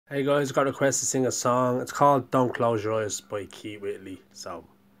Hey guys, got a request to sing a song. It's called Don't Close Your Eyes by Keith Whitley. So,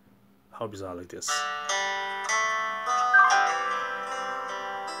 hope you all like this.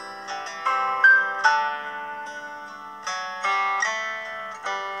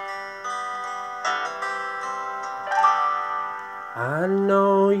 I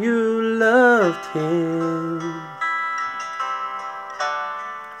know you loved him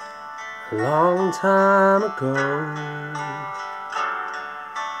a long time ago,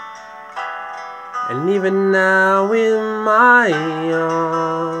 and even now in my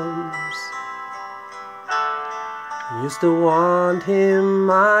arms, you still want him,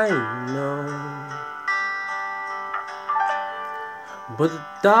 I know. But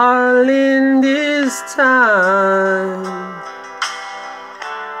darling, this time,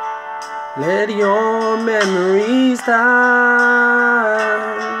 let your memories die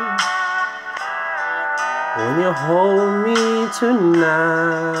when you hold me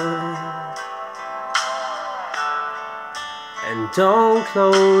tonight. And don't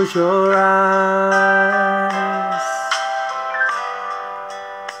close your eyes.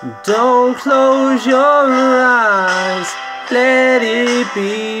 Don't close your eyes. Let it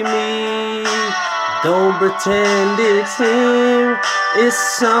be me. Don't pretend it's him. It's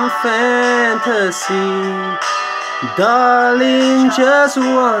some fantasy. Darling, just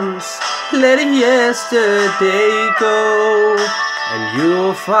once, let yesterday go, and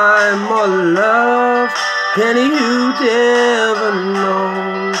you'll find more love than you'd ever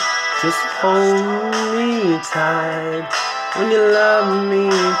known. Just hold me tight when you love me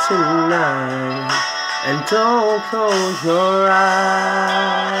tonight, and don't close your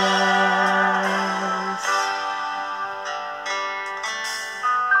eyes.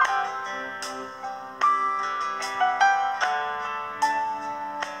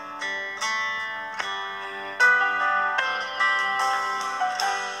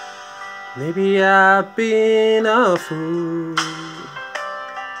 Maybe I've been a fool,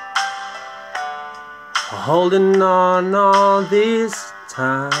 holding on all this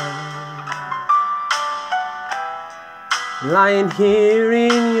time, lying here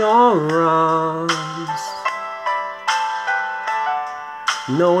in your arms,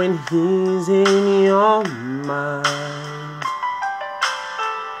 knowing he's in your mind.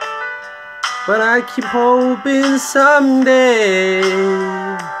 But I keep hoping someday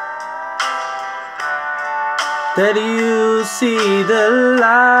that you see the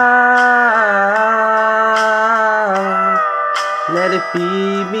light. Let it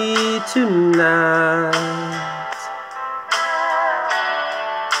be me tonight.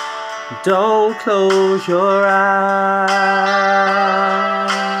 Don't close your eyes.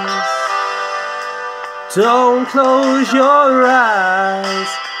 Don't close your eyes.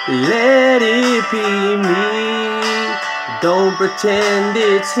 Let it be me. Don't pretend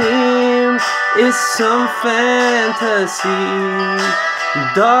it's him. It's some fantasy.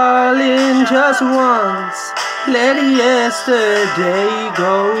 Darling, just once, let yesterday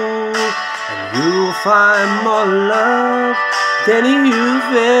go, and you'll find more love than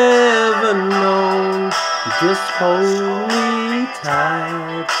you've ever known. Just hold me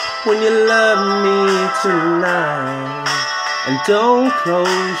tight when you love me tonight, and don't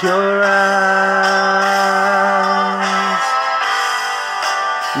close your eyes.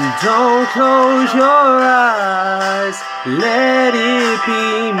 Don't close your eyes, let it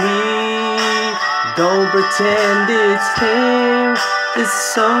be me. Don't pretend it's him, it's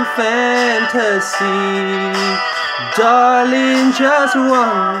some fantasy. Darling, just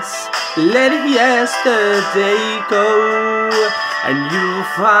once, let yesterday go, and you'll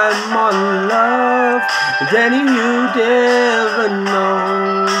find more love than you'd ever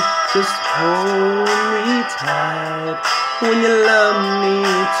know. Just hold me tight when you love me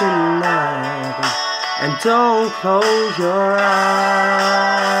tonight, and don't close your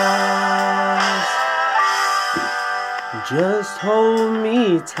eyes. Just hold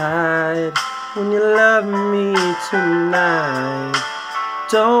me tight when you love me tonight.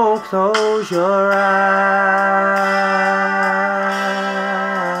 Don't close your eyes.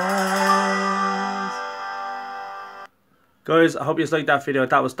 Guys, I hope you liked that video.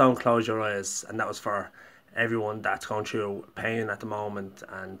 That was Don't Close Your Eyes, and that was for everyone that's going through pain at the moment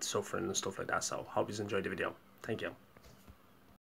and suffering and stuff like that. So hope you enjoyed the video. Thank you.